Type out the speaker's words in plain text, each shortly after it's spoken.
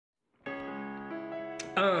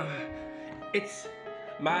It's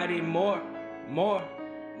mighty Morphin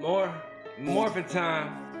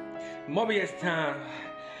time. Morbius time.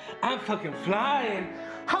 I'm fucking flying.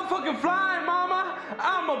 Mama.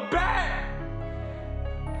 I'm a bat.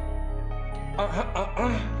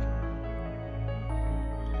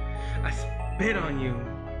 I spit on you,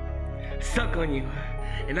 suck on you,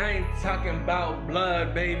 and I ain't talking about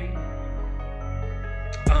blood, baby.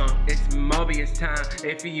 It's Morbius time.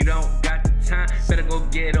 If you don't got the time, better go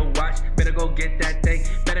get a watch, better go get that thing,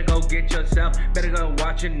 better go get yourself, better go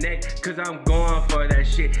watch your neck, cause I'm going for that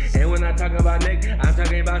shit. And when I talk about neck, I'm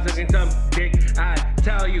talking about sucking some dick. I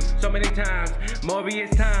tell you so many times,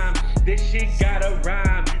 Morbius time. This shit gotta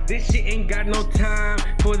rhyme. This shit ain't got no time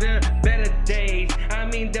for the better days. I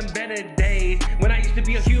mean them better days when I used to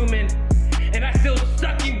be a human and I still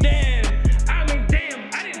sucking damn. I mean damn,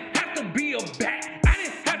 I didn't have to be a bat.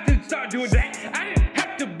 Start doing that. I didn't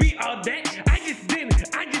have to be all that. I just did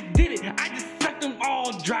it. I just sucked them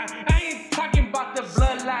all dry. I ain't talking about the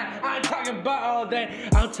bloodline. I ain't talking about all that.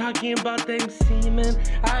 I'm talking about them semen.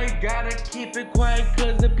 I gotta keep it quiet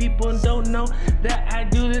cause the people don't know that I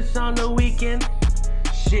do this on the weekend.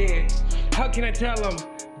 Shit, how can I tell them?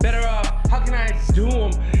 Better off, how can I do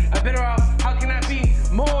them? Better off, how can I be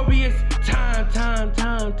Morbius? Time.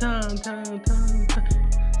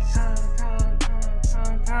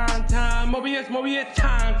 Morbius,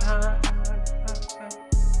 time.